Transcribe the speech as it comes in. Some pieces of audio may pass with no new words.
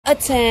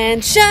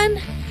Attention!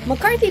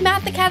 McCarthy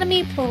Math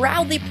Academy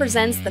proudly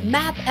presents the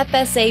Math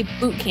FSA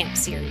Bootcamp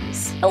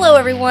series. Hello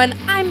everyone,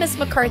 I'm Miss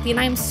McCarthy and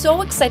I'm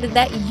so excited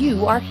that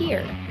you are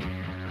here.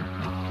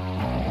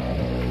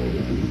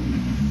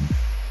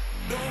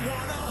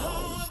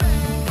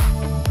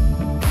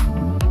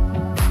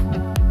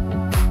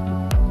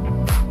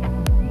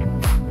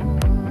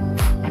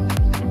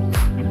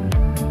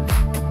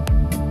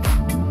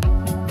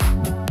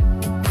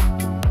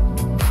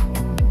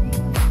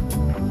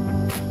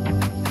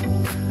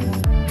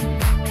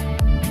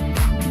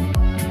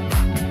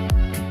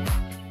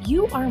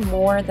 You are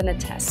more than a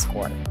test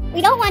score.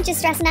 We don't want you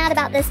stressing out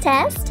about this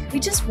test. We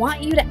just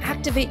want you to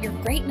activate your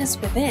greatness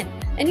within.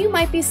 And you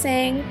might be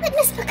saying, But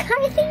Miss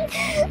McCarthy,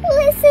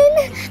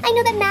 listen, I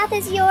know that math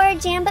is your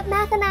jam, but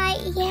math and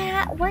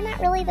I, we're not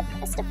really the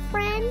best of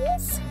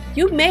friends.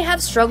 you may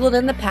have struggled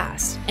in the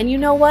past. And you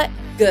know what?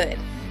 Good.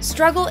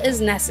 Struggle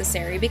is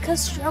necessary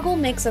because struggle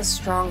makes us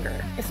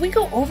stronger. If we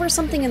go over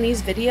something in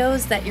these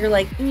videos that you're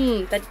like,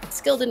 that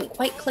skill didn't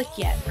quite click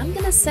yet, I'm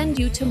gonna send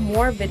you to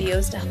more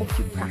videos to help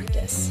you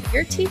practice.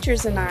 Your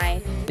teachers and I,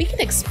 we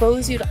can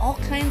expose you to all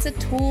kinds of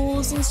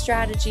tools and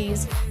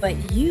strategies,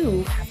 but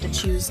you have to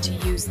choose to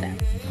use them.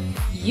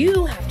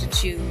 You have to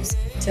choose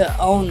to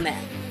own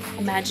them.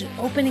 Imagine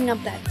opening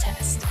up that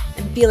test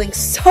and feeling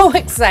so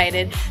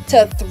excited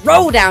to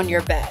throw down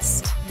your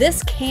best.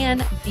 This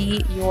can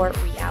be your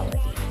reality.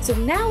 So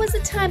now is the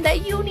time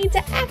that you need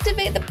to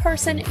activate the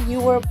person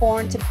you were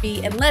born to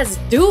be, and let's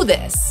do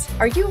this.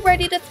 Are you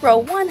ready to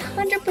throw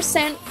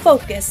 100%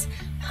 focus,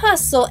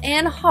 hustle,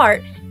 and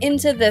heart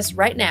into this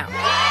right now?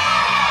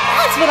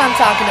 That's what I'm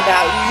talking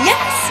about,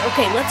 yes!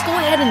 Okay, let's go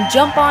ahead and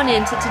jump on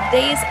into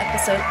today's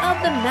episode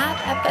of the Math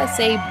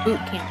FSA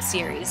Bootcamp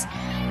series.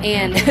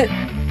 And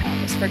I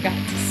almost forgot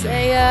to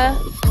say,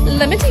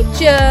 let me teach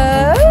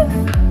ya.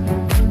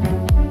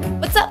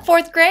 What's up,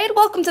 4th grade?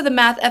 Welcome to the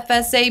Math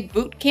FSA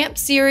Bootcamp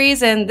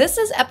series, and this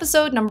is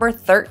episode number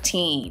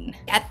 13.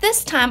 At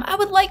this time, I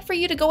would like for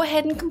you to go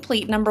ahead and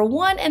complete number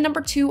 1 and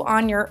number 2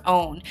 on your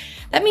own.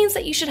 That means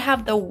that you should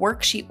have the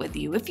worksheet with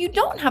you. If you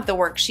don't have the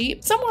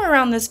worksheet, somewhere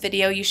around this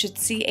video, you should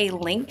see a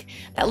link.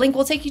 That link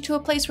will take you to a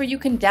place where you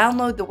can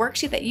download the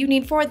worksheet that you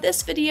need for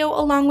this video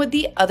along with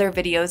the other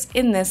videos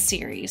in this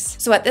series.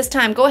 So at this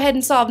time, go ahead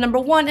and solve number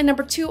 1 and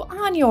number 2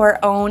 on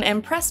your own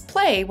and press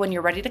play when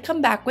you're ready to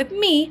come back with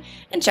me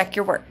and check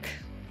your work.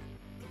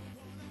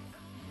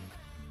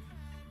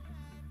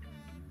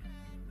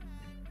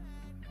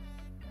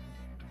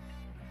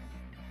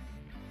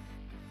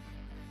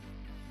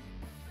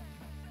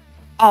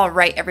 All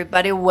right,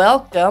 everybody,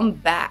 welcome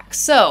back.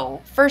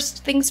 So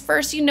first things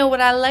first, you know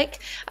what I like?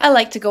 I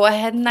like to go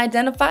ahead and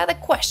identify the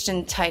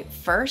question type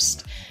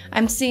first.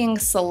 I'm seeing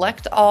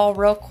select all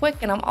real quick,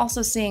 and I'm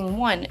also seeing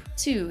 1,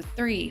 2,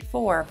 3,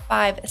 4,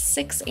 5,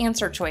 6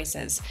 answer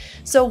choices.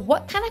 So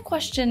what kind of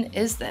question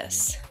is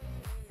this?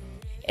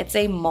 It's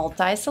a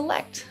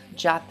multi-select.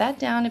 Jot that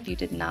down if you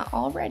did not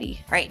already.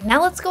 All right,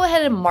 now let's go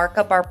ahead and mark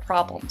up our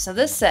problem. So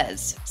this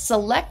says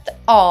select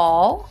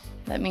all.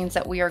 That means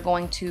that we are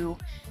going to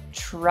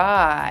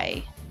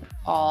try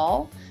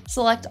all.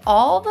 Select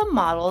all the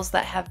models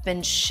that have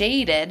been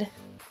shaded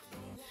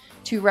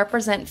to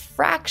represent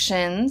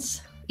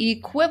fractions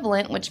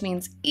equivalent, which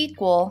means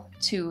equal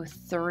to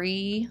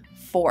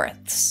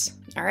 3/4.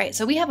 All right,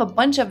 so we have a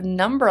bunch of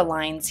number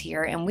lines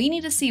here, and we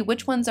need to see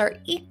which ones are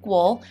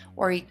equal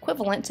or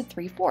equivalent to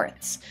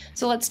 3/4.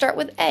 So let's start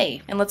with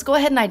A, and let's go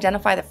ahead and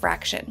identify the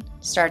fraction.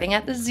 Starting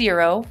at the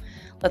 0,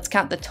 let's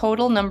count the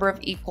total number of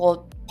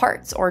equal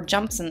parts, or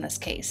jumps in this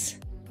case.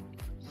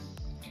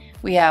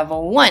 We have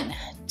 1,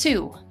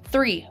 2,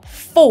 3,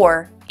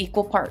 4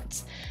 equal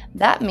parts.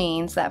 That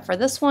means that for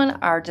this one,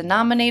 our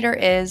denominator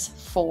is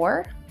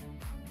 4.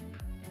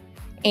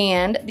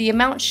 And the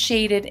amount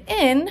shaded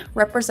in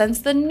represents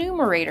the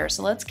numerator.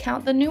 So let's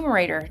count the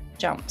numerator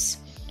jumps.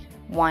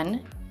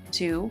 1,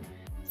 2,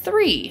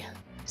 3.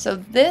 So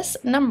this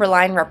number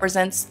line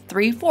represents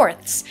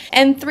 3/4.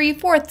 And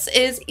 3/4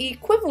 is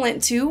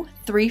equivalent to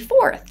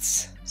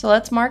 3/4. So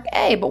let's mark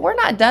A, but we're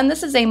not done.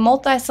 This is a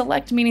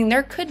multi-select, meaning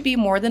there could be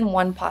more than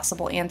one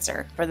possible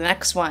answer. For the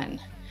next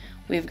one,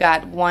 we've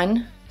got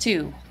 1,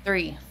 2,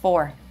 3,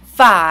 4,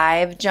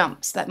 5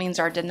 jumps. That means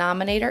our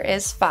denominator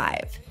is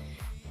 5.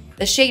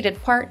 The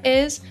shaded part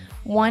is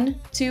 1,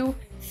 2,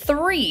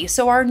 3.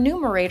 So our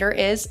numerator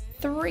is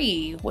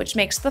 3, which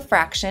makes the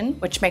fraction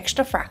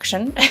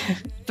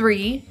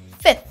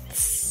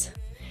 3/5.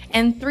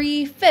 And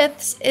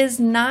 3/5 is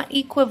not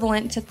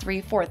equivalent to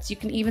 3/4. You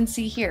can even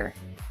see here.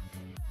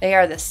 They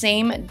are the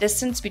same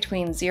distance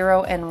between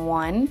 0 and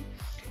 1.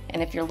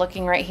 And if you're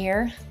looking right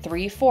here,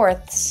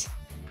 3/4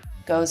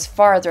 goes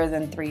farther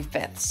than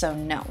 3/5. So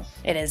no,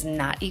 it is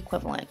not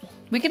equivalent.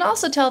 We can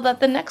also tell that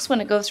the next one,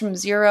 it goes from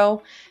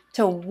 0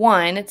 to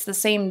 1. It's the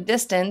same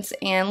distance,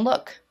 and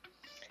look,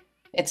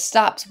 it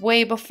stops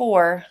way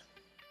before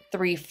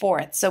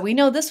 3/4. So we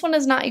know this one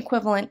is not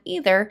equivalent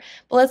either,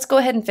 but let's go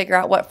ahead and figure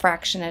out what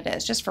fraction it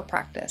is just for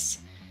practice.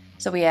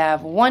 So we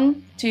have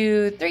 1,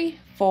 2, 3,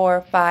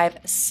 4, 5,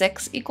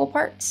 6 equal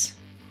parts.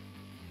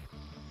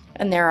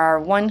 And there are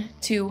 1,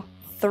 2,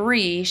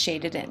 3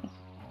 shaded in.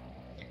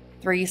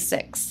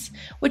 3/6,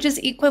 which is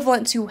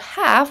equivalent to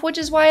half, which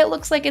is why it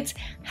looks like it's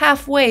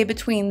halfway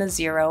between the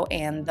 0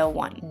 and the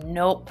 1.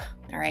 Nope.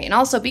 All right, and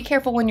also be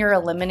careful when you're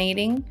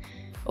eliminating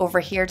over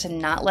here to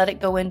not let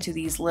it go into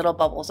these little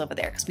bubbles over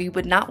there, because we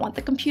would not want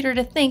the computer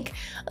to think,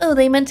 oh,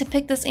 they meant to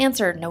pick this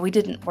answer. No, we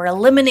didn't. We're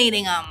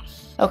eliminating them.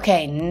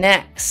 Okay,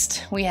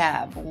 next we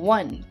have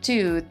 1,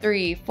 2,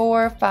 3,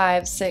 4,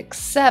 5, 6,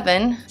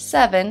 7.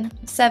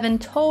 7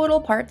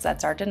 total parts.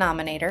 That's our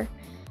denominator.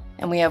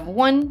 And we have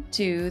 1,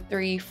 2,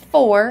 3,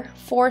 4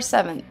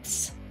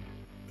 4/7.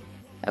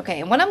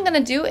 Okay, and what I'm going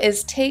to do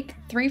is take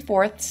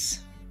 3/4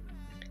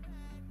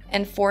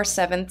 and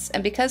 4/7,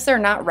 and because they're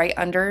not right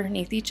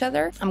underneath each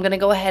other, I'm going to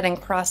go ahead and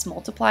cross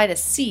multiply to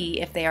see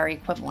if they are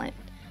equivalent.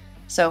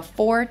 So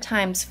 4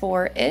 times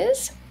 4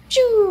 is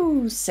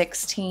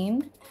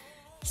 16.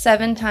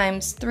 7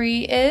 times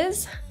 3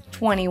 is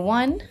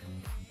 21.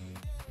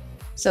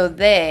 So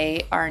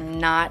they are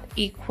not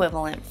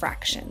equivalent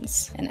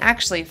fractions. And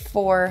actually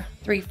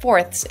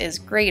 3/4 is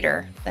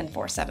greater than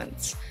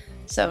 4/7.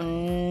 So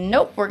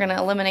nope, we're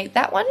gonna eliminate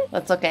that one.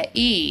 Let's look at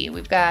E.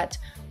 We've got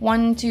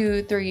 1,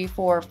 2, 3,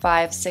 4,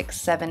 5,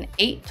 6, 7,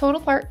 8 total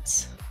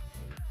parts.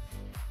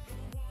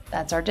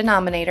 That's our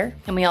denominator.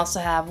 And we also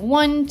have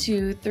 1,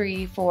 2,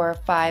 3, 4,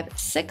 5,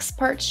 6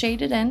 parts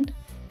shaded in.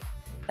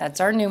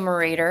 That's our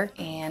numerator.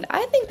 And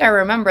I think I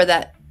remember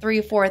that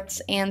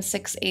 3/4 and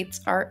 6/8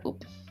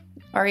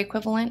 are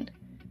equivalent.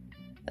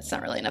 That's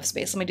not really enough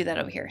space. Let me do that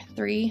over here.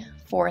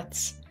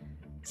 3/4,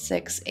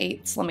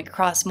 6/8. Let me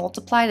cross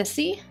multiply to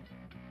see.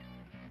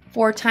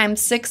 4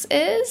 times 6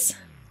 is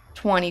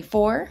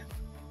 24.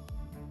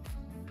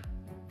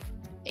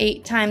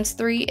 8 times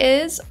 3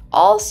 is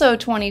also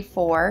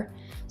 24.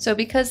 So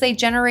because they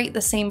generate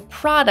the same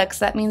products,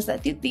 that means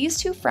that these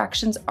two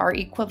fractions are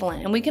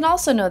equivalent. And we can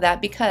also know that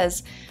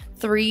because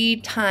 3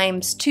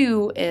 times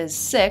 2 is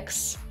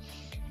 6.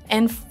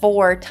 And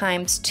 4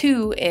 times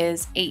 2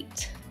 is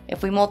 8.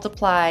 If we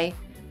multiply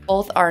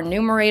both our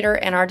numerator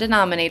and our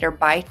denominator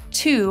by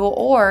 2,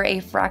 or a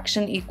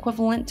fraction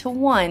equivalent to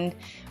 1,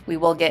 we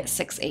will get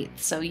 6/8.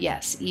 So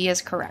yes, E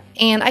is correct.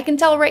 And I can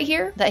tell right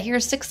here that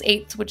here's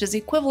 6/8, which is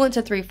equivalent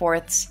to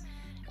 3/4,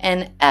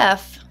 and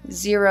F,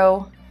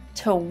 0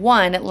 to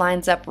 1, it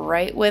lines up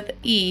right with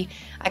E.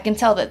 I can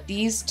tell that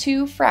these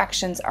two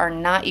fractions are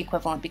not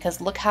equivalent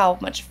because look how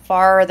much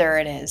farther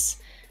it is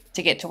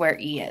to get to where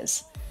E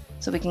is.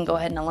 So we can go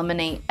ahead and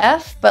eliminate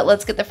F, but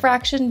let's get the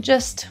fraction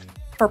just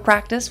for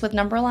practice with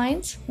number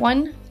lines.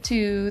 1,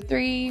 2,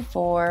 3,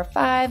 4,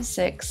 5,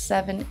 6,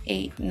 7,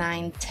 8,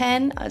 9,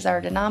 10 as our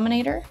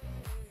denominator.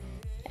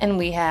 And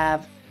we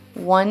have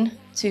 1,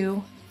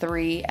 2,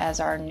 3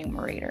 as our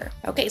numerator.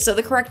 Okay, so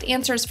the correct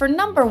answers for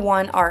number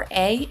 1 are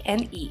A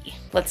and E.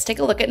 Let's take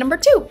a look at number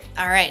 2.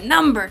 All right,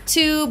 number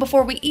 2,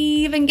 before we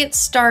even get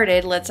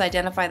started, let's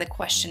identify the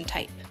question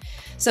type.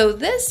 So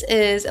this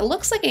is, it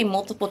looks like a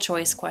multiple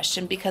choice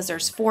question because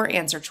there's 4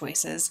 answer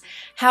choices.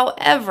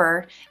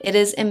 However, it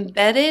is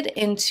embedded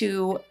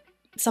into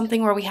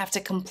something where we have to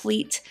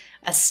complete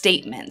a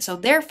statement. So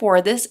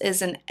therefore, this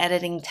is an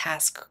editing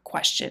task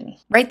question.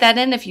 Write that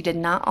in if you did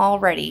not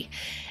already.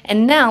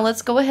 And now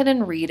let's go ahead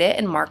and read it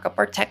and mark up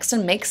our text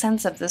and make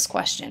sense of this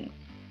question.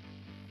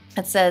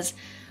 It says,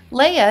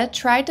 Leia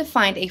tried to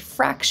find a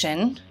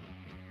fraction.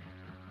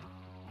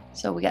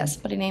 So we got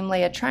somebody named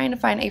Leia trying to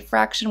find a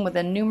fraction with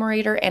a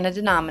numerator and a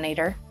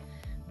denominator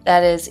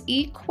that is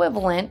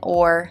equivalent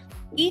or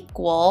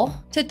equal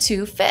to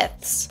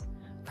 2/5.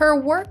 Her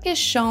work is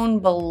shown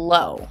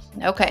below.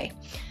 Okay,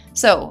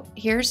 so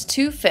here's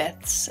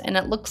 2/5, and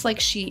it looks like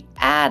she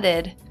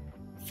added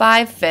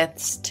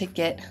 5/5 to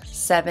get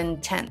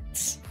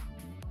 7/10.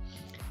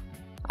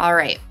 All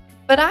right,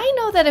 but I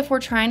know that if we're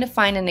trying to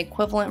find an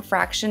equivalent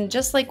fraction,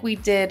 just like we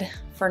did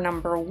for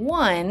number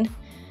 1,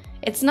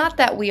 it's not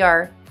that we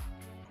are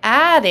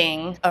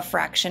adding a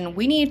fraction,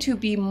 we need to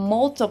be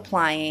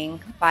multiplying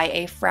by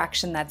a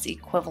fraction that's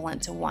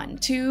equivalent to 1.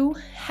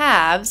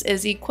 2/2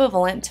 is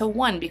equivalent to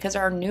 1 because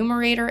our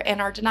numerator and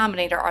our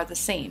denominator are the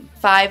same.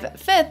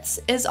 5/5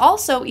 is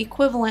also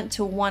equivalent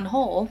to 1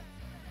 whole.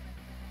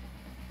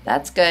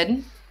 That's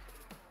good.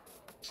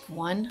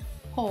 1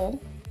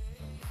 whole.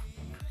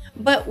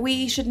 But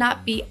we should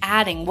not be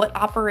adding. What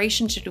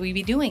operation should we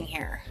be doing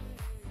here?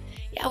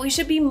 Yeah, we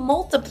should be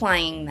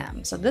multiplying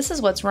them. So this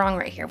is what's wrong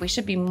right here. We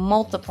should be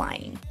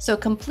multiplying. So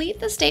complete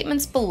the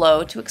statements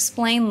below to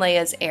explain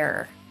Leia's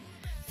error.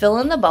 Fill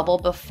in the bubble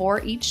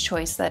before each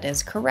choice that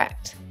is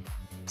correct.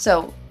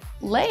 So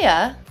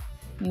Leia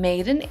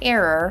made an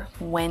error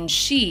when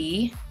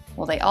she,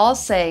 well, they all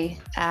say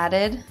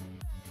added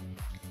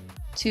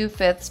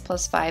 2/5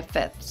 plus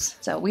 5/5.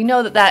 So we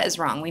know that that is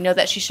wrong. We know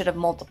that she should have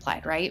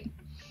multiplied, right?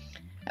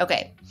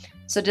 Okay.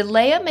 So did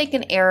Leia make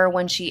an error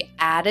when she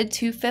added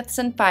 2/5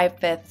 and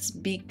 5/5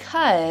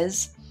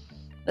 because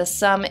the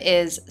sum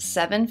is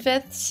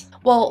 7/5?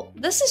 Well,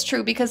 this is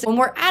true because when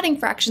we're adding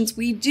fractions,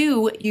 we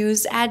do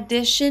use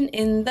addition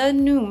in the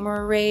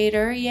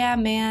numerator, yeah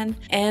man.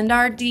 And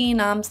our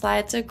denom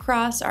slides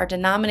across. Our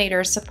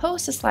denominator is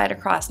supposed to slide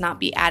across,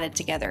 not be added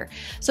together.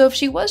 So if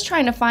she was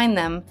trying to find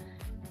them,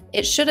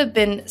 it should have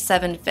been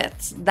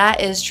 7/5. That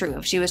is true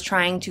if she was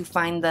trying to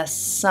find the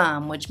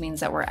sum, which means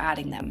that we're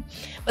adding them.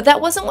 But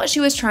that wasn't what she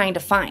was trying to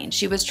find.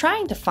 She was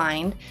trying to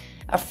find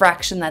a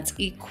fraction that's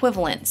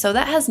equivalent. So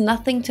that has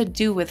nothing to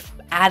do with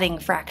adding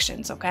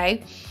fractions,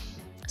 okay?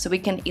 So we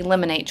can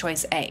eliminate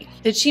choice A.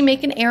 Did she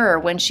make an error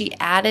when she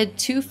added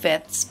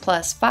 2/5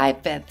 plus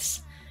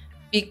 5/5?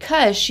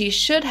 Because she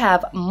should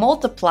have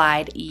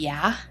multiplied,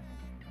 yeah,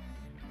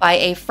 by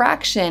a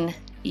fraction,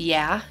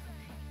 yeah,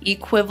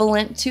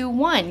 equivalent to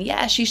 1.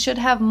 Yeah, she should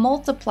have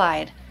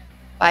multiplied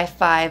by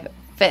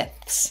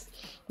 5/5,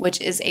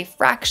 which is a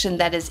fraction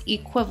that is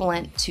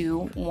equivalent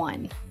to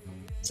 1.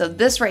 So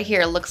this right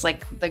here looks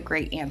like the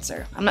great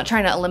answer. I'm not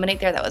trying to eliminate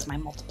there. That was my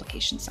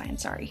multiplication sign,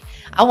 sorry.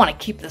 I want to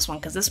keep this one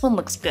because this one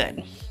looks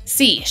good.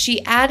 C,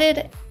 she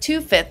added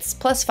 2/5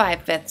 plus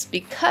 5/5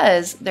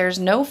 because there's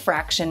no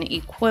fraction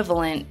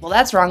equivalent. Well,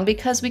 that's wrong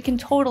because we can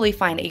totally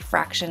find a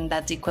fraction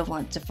that's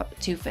equivalent to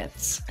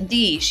 2/5.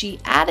 D, she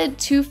added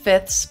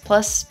 2/5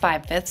 plus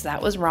 5/5.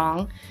 That was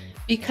wrong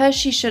because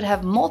she should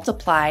have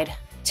multiplied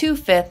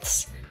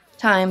 2/5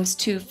 times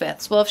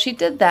 2/5. Well, if she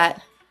did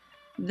that,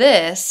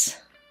 this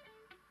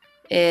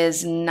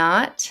is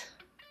not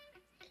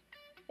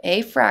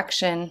a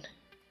fraction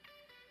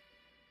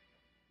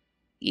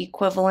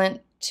equivalent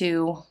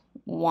to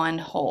 1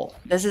 whole.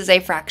 This is a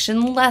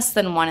fraction less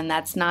than 1, and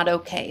that's not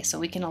okay. So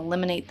we can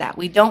eliminate that.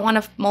 We don't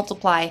want to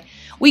multiply.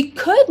 We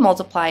could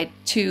multiply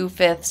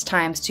 2/5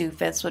 times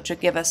 2/5, which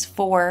would give us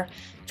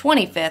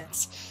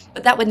 4/25,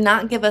 but that would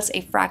not give us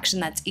a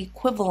fraction that's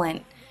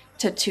equivalent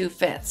to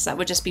 2/5. That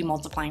would just be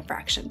multiplying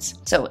fractions.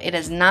 So it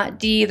is not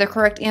D. The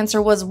correct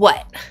answer was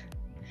what?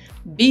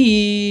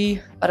 B.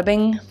 Bada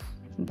bing,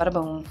 bada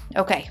boom.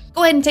 Okay,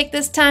 go ahead and take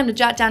this time to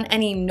jot down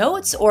any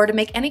notes or to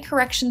make any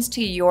corrections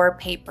to your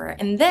paper.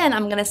 And then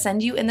I'm gonna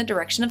send you in the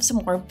direction of some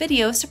more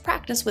videos to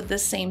practice with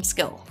this same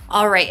skill.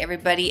 All right,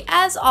 everybody,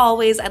 as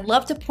always, I'd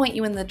love to point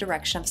you in the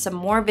direction of some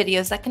more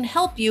videos that can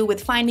help you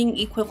with finding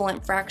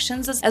equivalent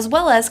fractions as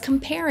well as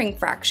comparing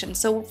fractions.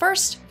 So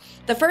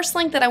the first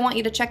link that I want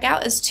you to check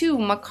out is to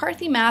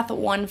McCarthy Math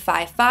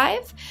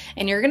 155,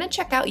 and you're gonna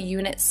check out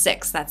Unit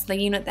 6. That's the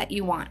unit that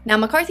you want. Now,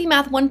 McCarthy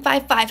Math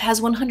 155 has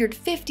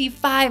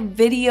 155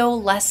 video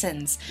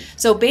lessons.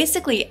 So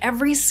basically,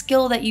 every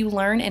skill that you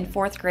learn in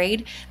 4th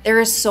grade,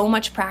 there is so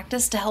much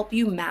practice to help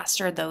you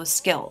master those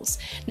skills.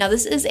 Now,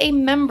 this is a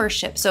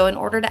membership, so in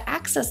order to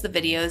access the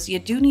videos, you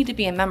do need to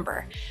be a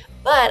member.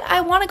 But I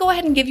want to go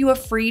ahead and give you a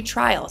free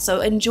trial. So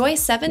enjoy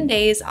 7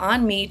 days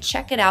on me,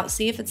 check it out,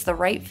 see if it's the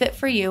right fit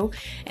for you.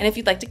 And if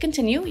you'd like to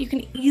continue, you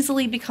can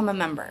easily become a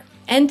member.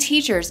 And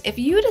teachers, if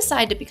you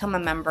decide to become a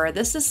member,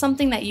 this is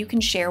something that you can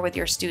share with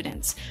your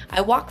students. I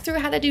walk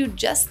through how to do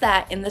just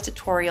that in the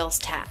tutorials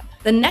tab.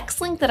 The next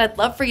link that I'd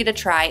love for you to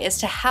try is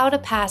to how to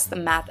pass the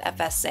Math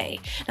FSA.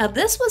 Now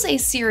this was a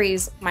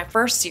series, my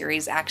first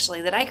series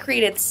actually, that I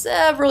created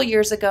several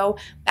years ago,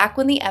 back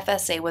when the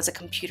FSA was a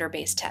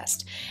computer-based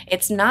test.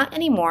 It's not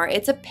anymore,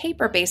 it's a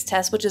paper-based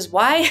test, which is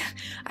why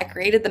I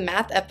created the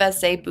Math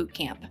FSA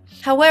Bootcamp.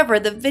 However,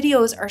 the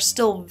videos are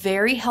still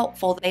very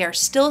helpful. They are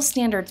still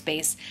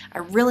standards-based. I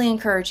really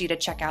encourage you to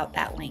check out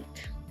that link.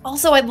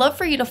 Also, I'd love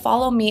for you to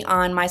follow me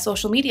on my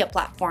social media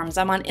platforms.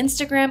 I'm on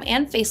Instagram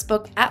and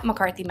Facebook at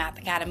McCarthy Math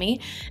Academy,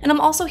 and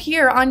I'm also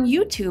here on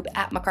YouTube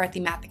at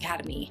McCarthy Math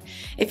Academy.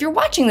 If you're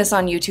watching this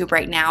on YouTube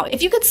right now,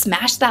 if you could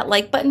smash that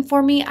like button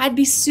for me, I'd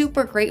be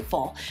super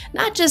grateful.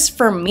 Not just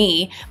for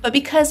me, but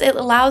because it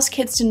allows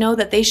kids to know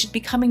that they should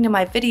be coming to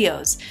my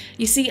videos.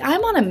 You see,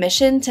 I'm on a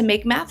mission to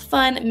make math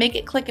fun, make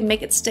it click, and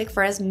make it stick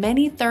for as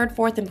many 3rd,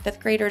 4th, and 5th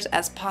graders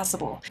as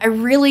possible. I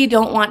really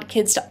don't want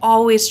kids to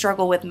always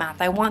struggle with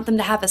math. I want them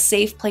to have a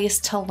safe place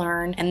to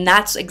learn, and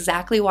that's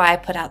exactly why I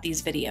put out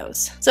these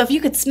videos. So if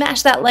you could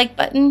smash that like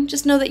button,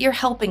 just know that you're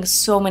helping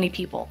so many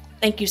people.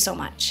 Thank you so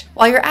much.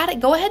 While you're at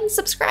it, go ahead and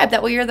subscribe.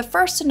 That way you're the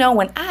first to know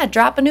when I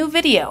drop a new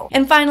video.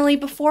 And finally,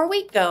 before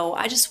we go,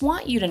 I just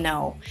want you to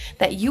know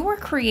that you were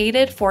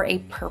created for a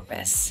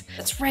purpose.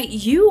 That's right,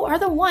 you are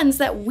the ones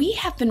that we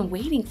have been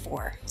waiting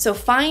for. So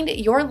find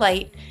your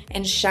light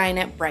and shine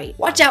it bright.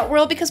 Watch out,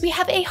 world, because we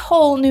have a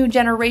whole new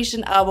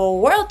generation of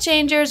world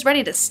changers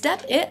ready to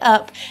step it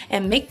up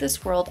and make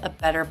this world a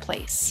better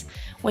place.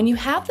 When you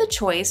have the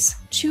choice,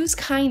 choose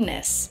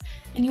kindness,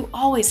 and you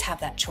always have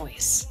that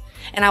choice.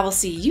 And I will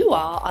see you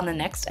all on the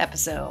next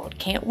episode.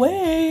 Can't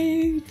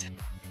wait!